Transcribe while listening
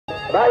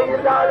भाई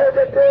लाले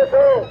दे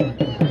 300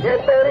 ये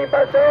तेरी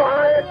बसो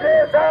आए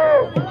 300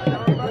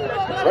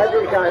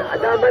 वजीर खान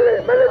अदा मले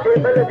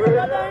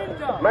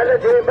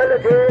थे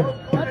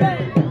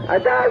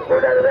अदा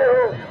कुड़ल में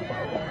हो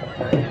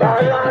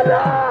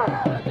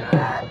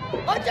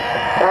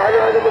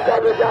पहलवान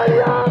मुकाबले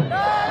जारिया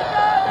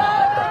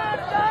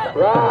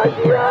वाह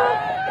हाजिया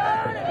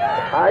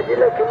हाजी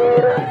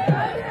लक्ष्मीर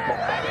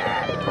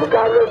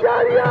मुकाबले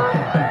जारिया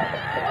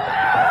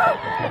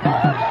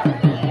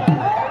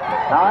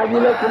हाजी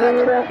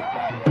लक्ष्मीर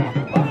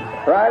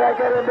वाला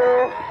कर दो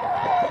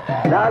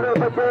लालो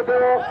बचे दो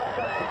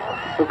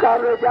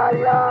मुकाबले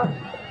जारिया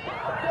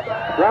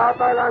वाह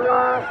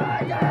पहलवान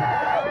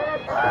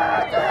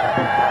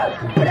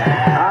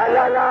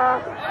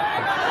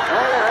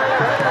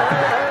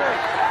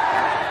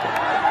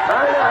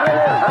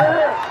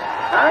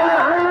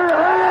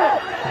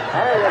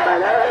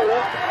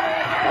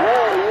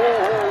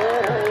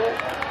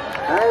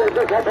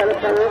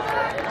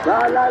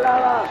आला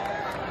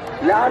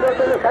लालो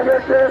तो खड़े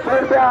 300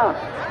 रुपया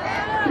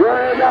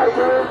 2000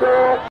 को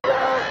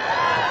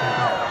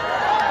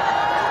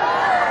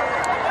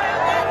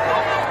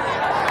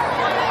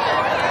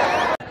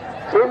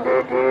सिंधी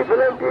की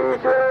फिल्म की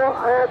शो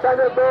ऐसा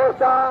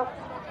दोस्ता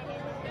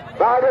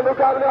सारे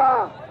मुकाबला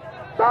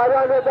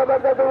सारा ने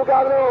जबरदस्त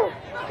मुकाबलो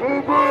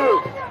शीदी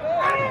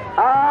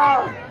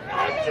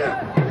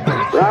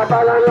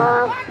रापालाना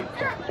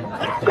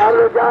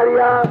मुकाबलो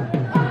जारिया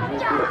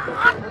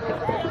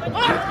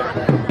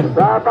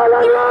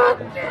रापालाना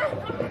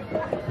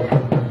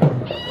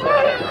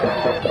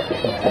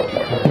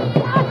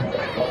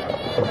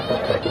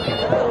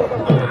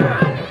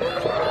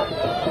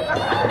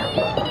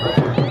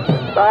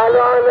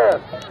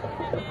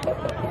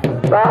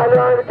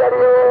पहलवान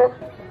करियो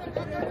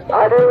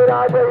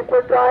अरिवराज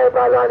पुत्राए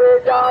पहलवान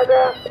जाग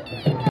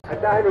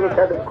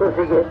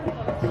खुशी के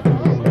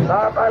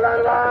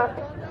पहलवान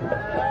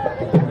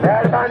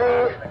मेहरबानी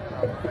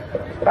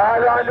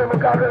पहलवान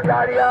मुकाबले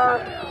जारिया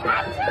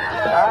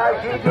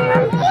शीदी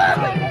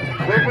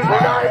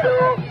घुमाए दो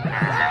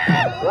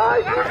वाह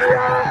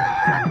शीदिया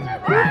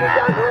शीदी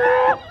जागो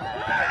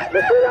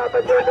मिसेरा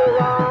बचे दो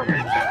वाह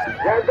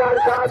जयकार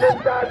साहब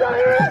इंचार्ज है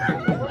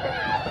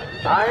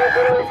आए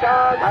गुरु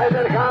साहब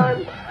हैदर खान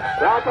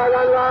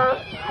रापालानवा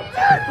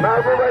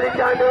महबूब अली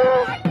चांदो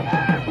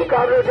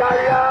मुकाबले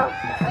जारिया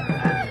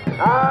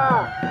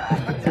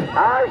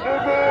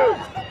शीदी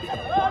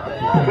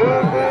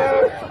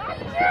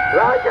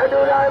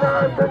राजू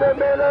रायमान तुम्हें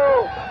मेलो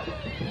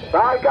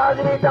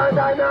बागादरी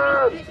दादा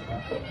नाम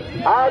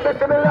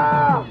बिस्मिल्लाह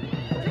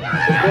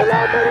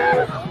मरी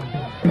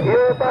ये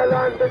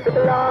पहलवान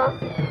बिस्मिल्लाह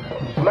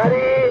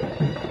मरी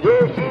ये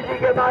शीदी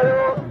के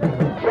मारो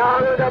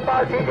शाम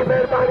पासी की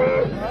मेहरबानी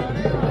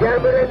जय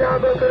मेरे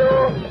नाम करो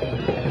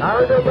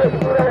आज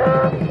मशहूर है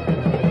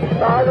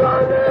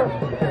पहलवान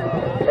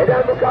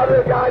इधर मुकाबले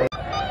जारी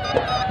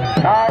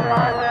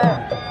पहलवान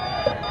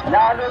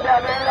लालू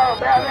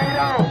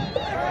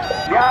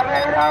ब्याह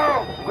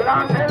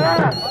गुलाम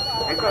हुसैन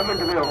एक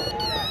मिनट में हो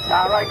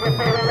साहबा के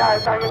पहले जाए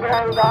ताकि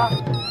बनाऊंगा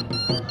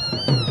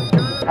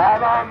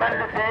साहबा मल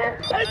से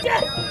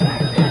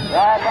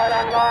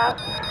राबारंगा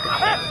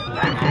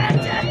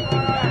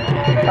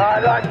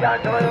पहलवान क्या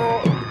छोड़ो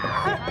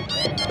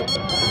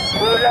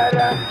कूलर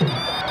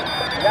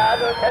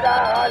लालो चला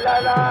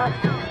लाला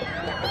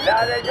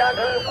लाले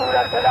जादू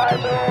कूलर चला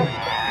दो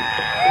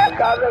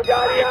मुकाबले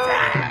जारिया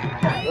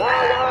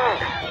वाह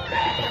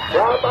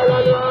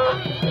पहलवान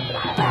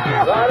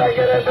वाला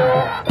करे दो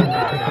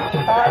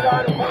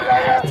पहलवान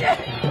कूलर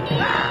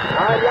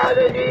याद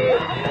जी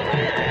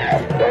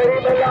तेरी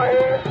बल्ला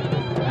है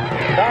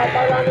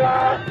पहलवान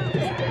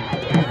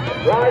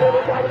वाले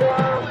मुकाबले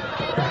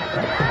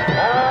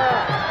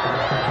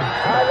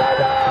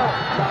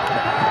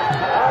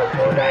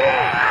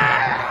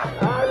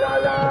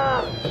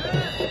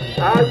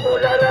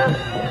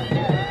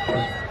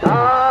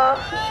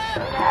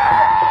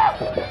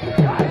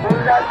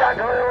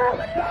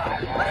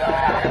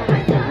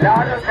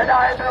लालू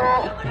सदाए दो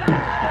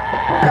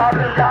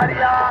मुकाबले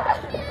जारिया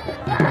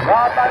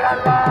वाह पहलवान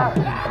वाह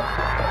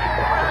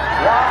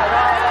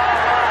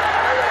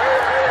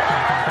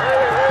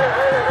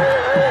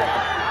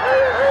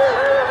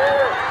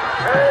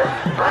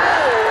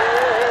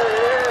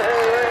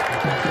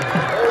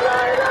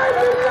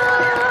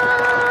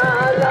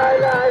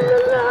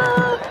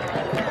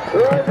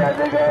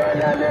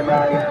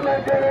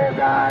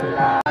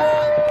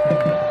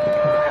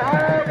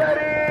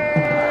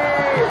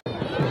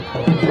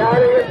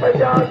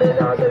पंजाब में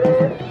नादरे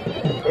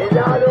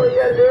इजारो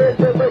ये देश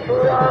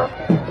मशहूरा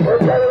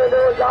उधर वनो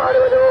लाड़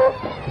वनो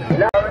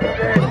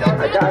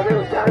चावरी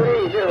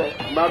जो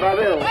बाबा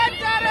में हो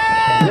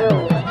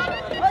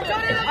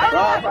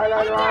वाह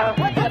पहलवान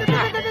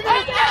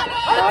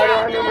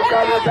पहलवान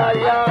मुकाबले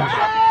जारिया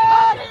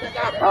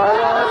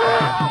पहलवान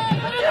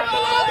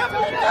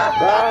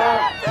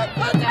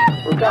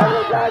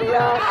मुकाबले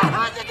जारिया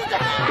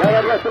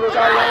जबरदस्त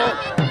मुकाबला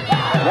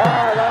वाह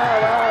वाह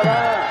वाह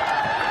वाह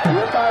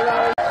ये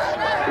पहलवान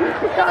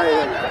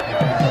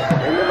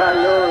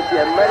लो कि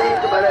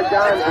मरीज बड़ा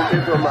जान घुसे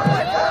तो मां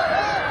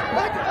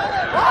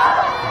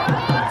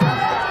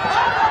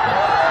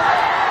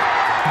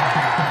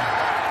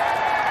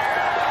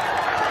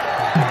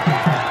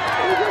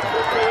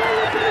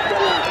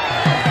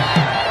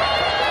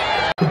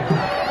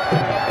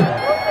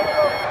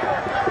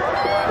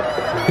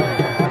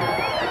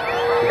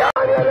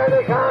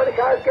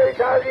खास कर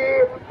शादी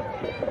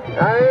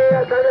आए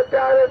असांजे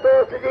प्यारे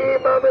दोस्त जी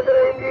मोहम्मद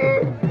रहीम जी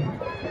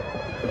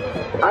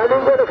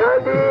अलीगढ़ खान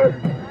जी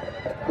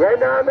ये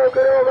नाम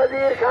करो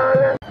वजीर खान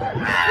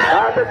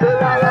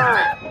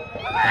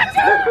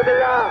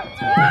बिस्मिल्लाह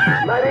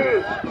मरी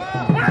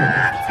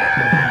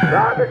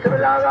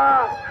बिस्मिल्लाह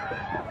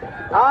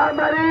आ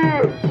मरी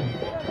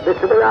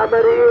बिस्मिल्लाह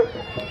मरी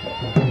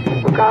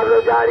मुकाबलो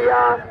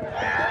जारिया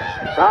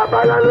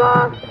पालानवा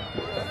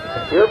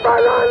यो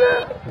पालान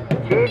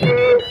sheedi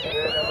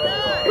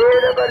 3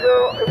 नंबर जो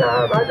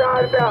इनाम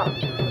 1000 रुपया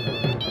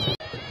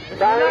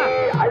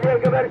साईं अजय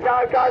कबर शाह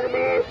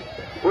आदमी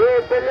वे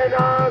पिले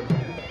नाम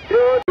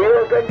जो देव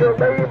कंजो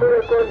बई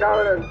मुरे को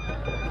डावरन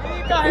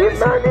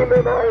ईमानी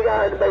में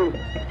मौलान बई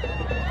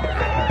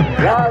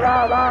वाह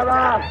वाह वाह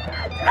वाह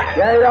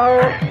जय राव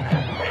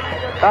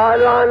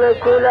पहलवान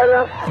कूलर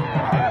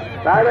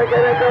सारे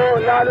करे तो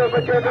लालो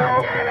बच्चे तो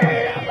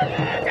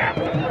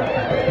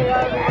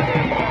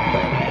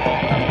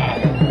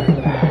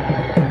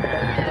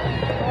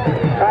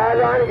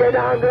पहलवान के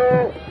नाम दो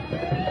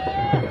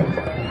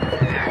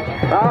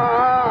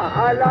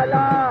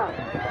आलाला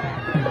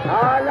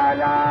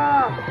आलाला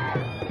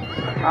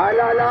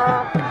आलाला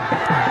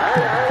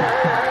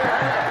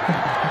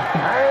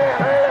अरे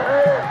अरे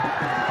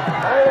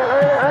अरे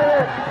अरे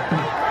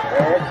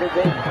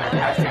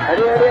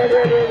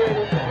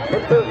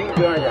तो भी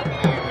जो आया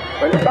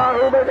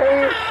बाहू में गई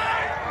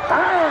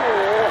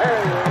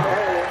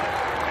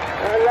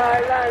ला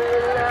ला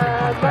ला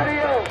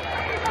मरियो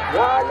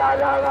ला ला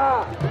ला ला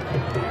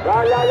ला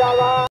ला ला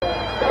ला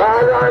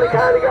पहलवान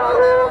खान का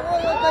हो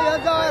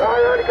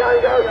पहलवान खान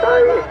का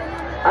साईं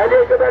अली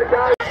कबर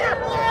शाह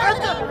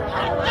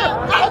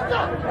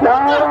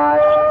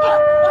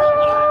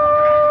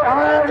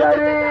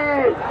जल्दी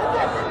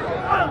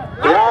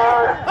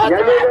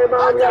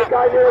मेहमान या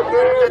काजू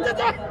की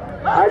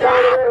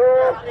अजान में हो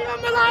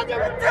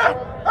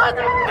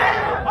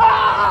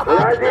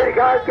वजीर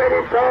खान करी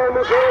 100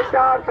 मुझे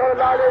 400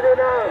 लाने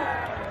देना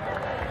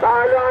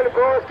पहलवान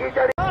कोस की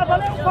चढ़ी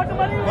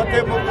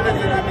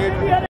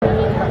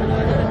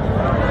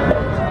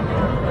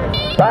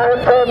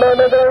 500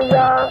 मोहम्मद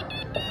रंजा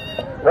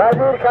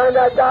वजीर खान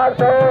का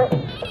 400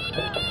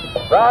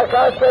 वाह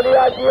खास करी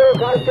आजियो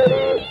खास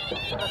करी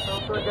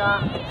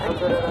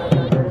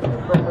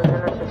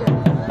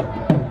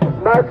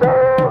मसो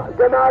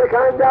जमाल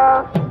खान जा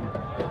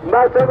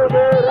मसो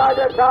मुझे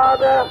राजा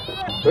साहब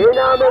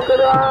इनाम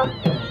करवा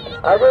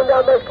अजिंदा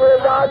मशकूर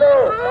डालो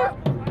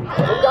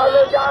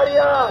मुकाबले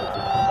जारिया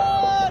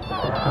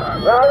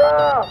राजा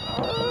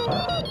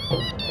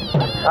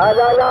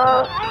आजाला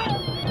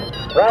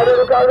राजा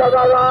मुकाबला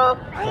बाबा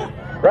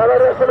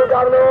जबरदस्त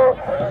मुकाबलो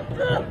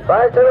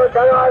फैसलो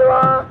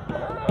चलवालवा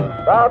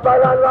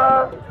पहलवानवा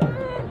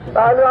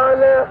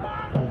पहलवान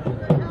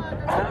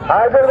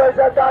हाजिर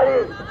वर्षा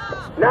तारीख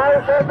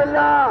 900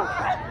 बिल्ला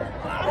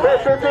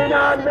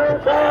नाम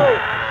 900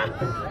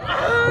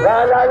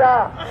 वाह लाला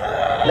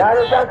लाल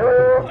तक हो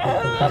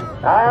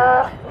हाँ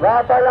वाह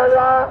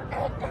पहलवानवा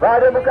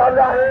वाह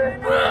मुकाबला है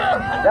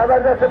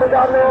जबरदस्त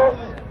मुकाबलो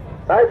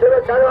फैसलो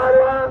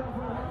चलवालवा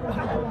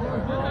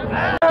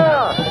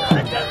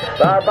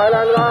वाह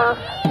पहलवानवा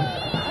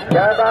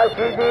जयबाद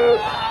शीदी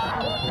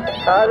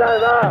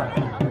आजादा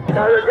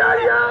चलो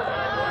जारिया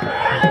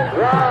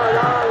वाह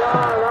वाह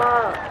वाह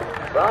वाह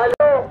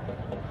वालो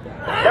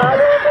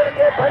चालो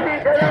करके फंदी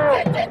चलो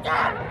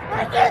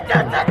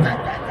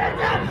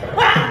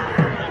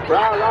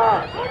वाह वाह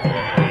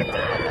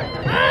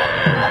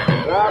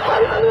वाह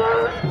पहलवानवा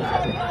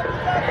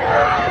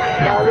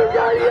चलो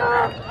जारिया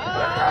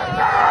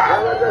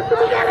जबरदस्त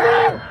मुकाबले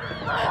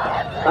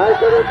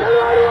फैसलो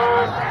चलवालवा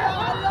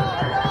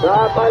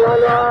वाह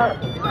पहलवानवा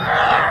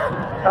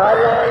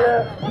पहलवान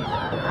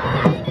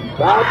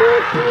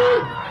बाबोशी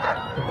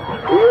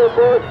ये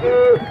बोशी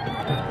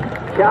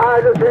शाह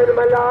हुसैन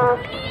मला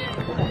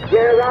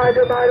ये राज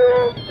मारो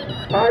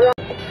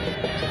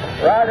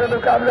राज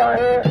मुकाबला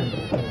है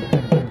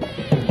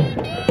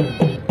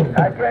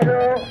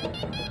अकेलो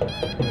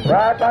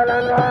वाह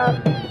पहलवानवा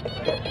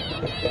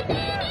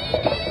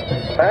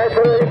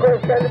फैसलो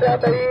रिक्वेस्ट कर दिया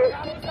भाई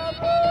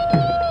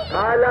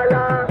हाँ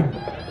लाला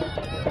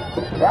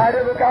राज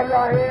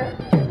मुकाबला है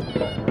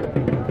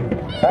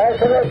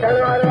फैसलो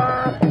चलवालवा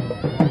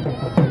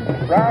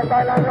वाह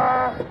पहलवानवा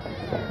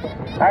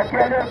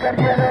अकेले कर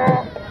दिया लो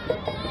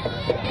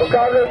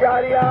मुकाबले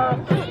जारिया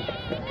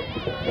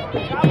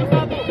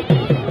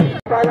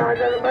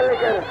पहलवान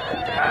मलकर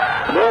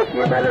मोकी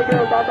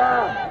मलकर बाबा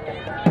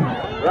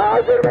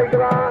हाजिर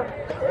बैठवा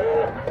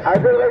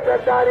हाजिर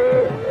बैठदारी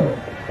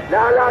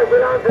लाला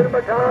गुलाम हुसैन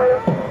पठान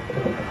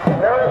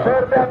 900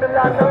 रुपया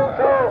मिला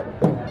 900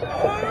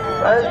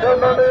 500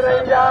 में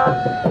रही जा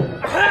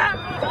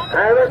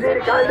वजीर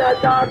खाना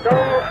 400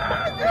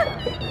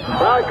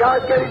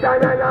 बाखात करी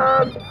दाना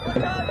नाम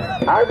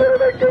हाजुर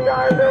में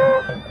चिंगार दो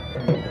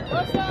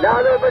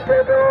लालो बचे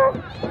दो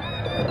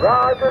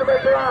हाजुर में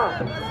दुआ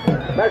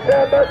बस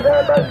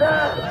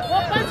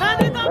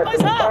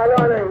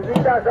पाला नहीं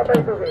जिंदा सब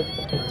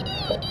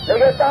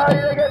लगे तारी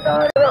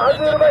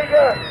हाजुर भाई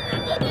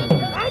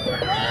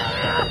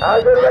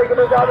के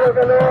मुकाबले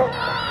करो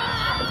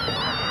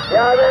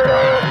याद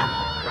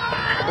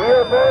ये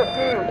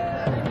बोसी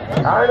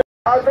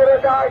हाजुर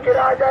का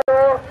किराया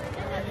लो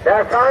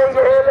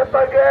दसाएंगे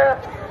लपक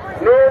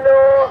नीलो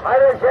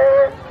हर शे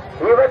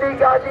ये वडी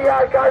गादी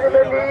आकाश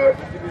में ली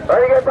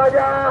और के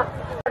बजा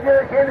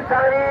अजय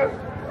सानी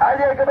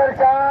अली अकबर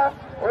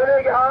शाह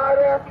उन्हें के हार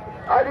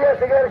अली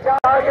असगर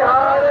शाह के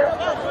हार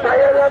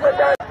साहिल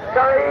बचा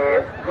साई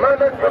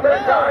मोहम्मद जुबैर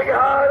शाह के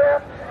हार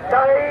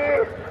साई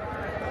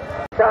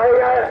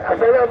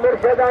असल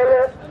मुर्शद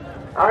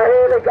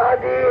आहेल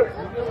गादी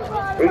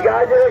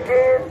गाज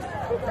रशीद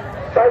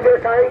सब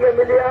साई के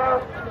मिलिया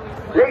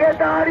लगे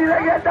तारी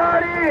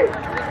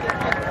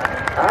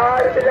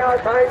हार मिला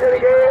साई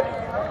के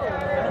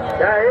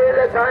साहिल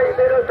साई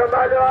मेरो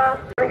संभालो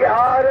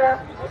हार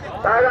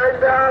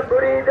तारा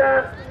मुरीद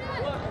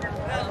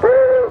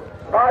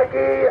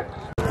बाकी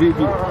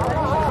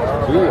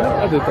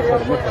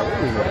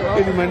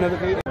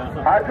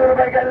हाजुर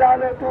भाई के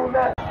लाल तू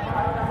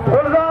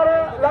गुलजार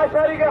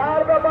लाशारी के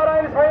हार में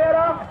बराइन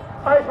सैरा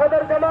आई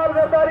सदर जमाल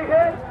जरदारी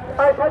के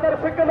आई सदर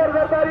सिकंदर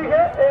जरदारी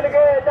के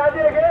इनके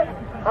चाची के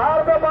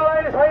हार में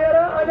बराइन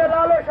सैरा अजय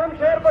लालो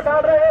शमशेर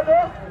पठान रहे थे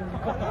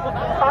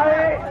आई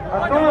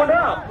तू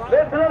ना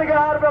बेसर के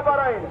हार में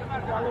बराइन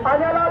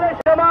अजय लालो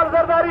जमाल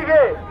जरदारी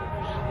के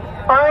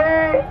आई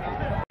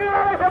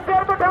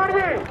शमशेर पठान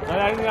जी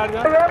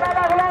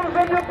गुलाम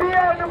हुसैन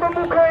पिया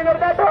मुखा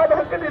करता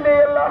हक नहीं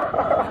अल्लाह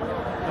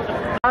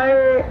आई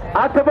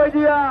 8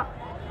 बजिया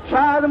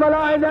शायद मला